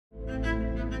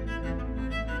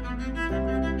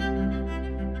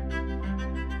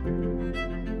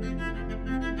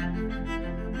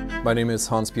My name is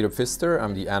Hanspeter Pfister.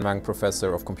 I'm the Wang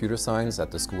Professor of Computer Science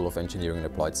at the School of Engineering and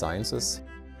Applied Sciences.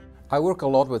 I work a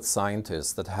lot with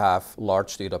scientists that have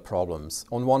large data problems.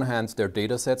 On one hand, their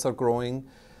data sets are growing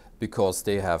because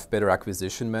they have better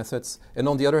acquisition methods. And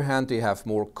on the other hand, they have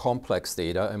more complex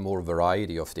data and more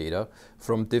variety of data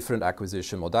from different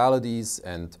acquisition modalities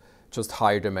and just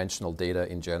higher dimensional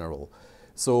data in general.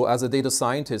 So as a data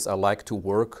scientist, I like to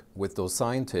work with those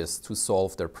scientists to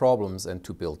solve their problems and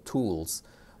to build tools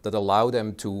that allow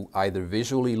them to either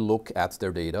visually look at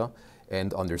their data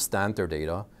and understand their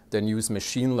data, then use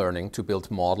machine learning to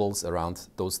build models around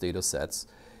those data sets,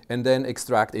 and then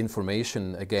extract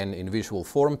information, again in visual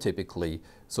form typically,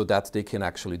 so that they can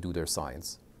actually do their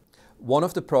science. One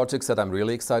of the projects that I'm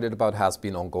really excited about has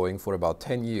been ongoing for about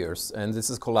 10 years, and this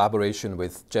is collaboration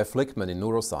with Jeff Lichtman in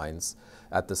neuroscience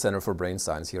at the Center for Brain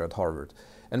Science here at Harvard.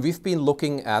 And we've been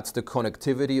looking at the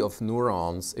connectivity of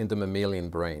neurons in the mammalian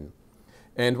brain.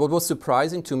 And what was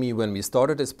surprising to me when we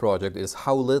started this project is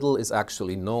how little is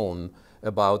actually known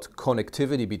about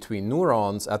connectivity between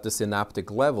neurons at the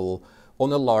synaptic level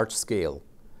on a large scale.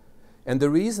 And the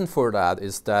reason for that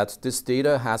is that this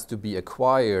data has to be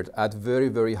acquired at very,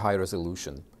 very high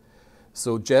resolution.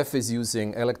 So Jeff is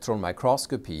using electron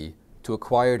microscopy to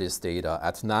acquire this data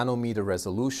at nanometer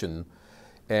resolution,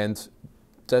 and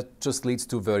that just leads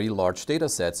to very large data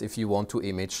sets if you want to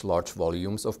image large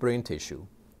volumes of brain tissue.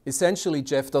 Essentially,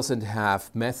 Jeff doesn't have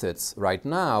methods right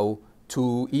now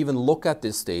to even look at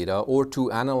this data or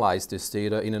to analyze this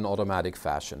data in an automatic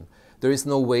fashion. There is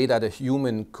no way that a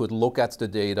human could look at the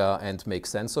data and make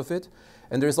sense of it.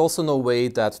 And there's also no way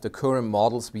that the current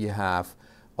models we have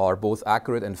are both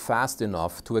accurate and fast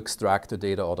enough to extract the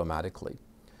data automatically.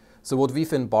 So what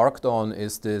we've embarked on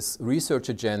is this research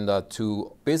agenda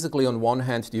to basically on one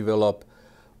hand develop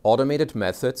automated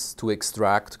methods to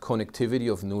extract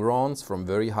connectivity of neurons from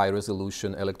very high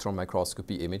resolution electron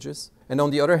microscopy images. And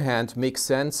on the other hand, make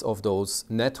sense of those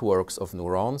networks of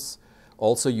neurons,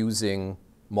 also using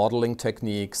modeling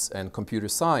techniques and computer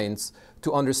science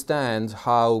to understand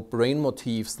how brain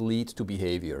motifs lead to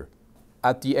behavior.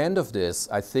 At the end of this,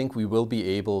 I think we will be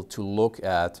able to look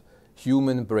at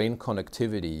human brain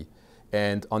connectivity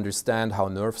and understand how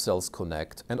nerve cells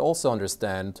connect, and also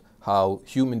understand how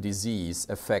human disease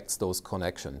affects those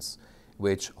connections,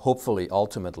 which hopefully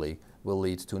ultimately will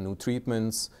lead to new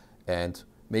treatments and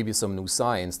maybe some new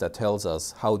science that tells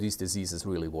us how these diseases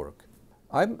really work.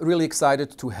 I'm really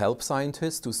excited to help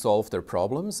scientists to solve their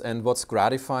problems, and what's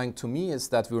gratifying to me is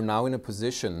that we're now in a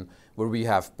position where we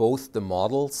have both the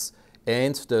models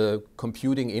and the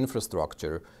computing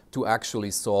infrastructure to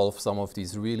actually solve some of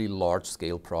these really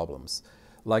large-scale problems,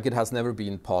 like it has never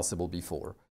been possible before.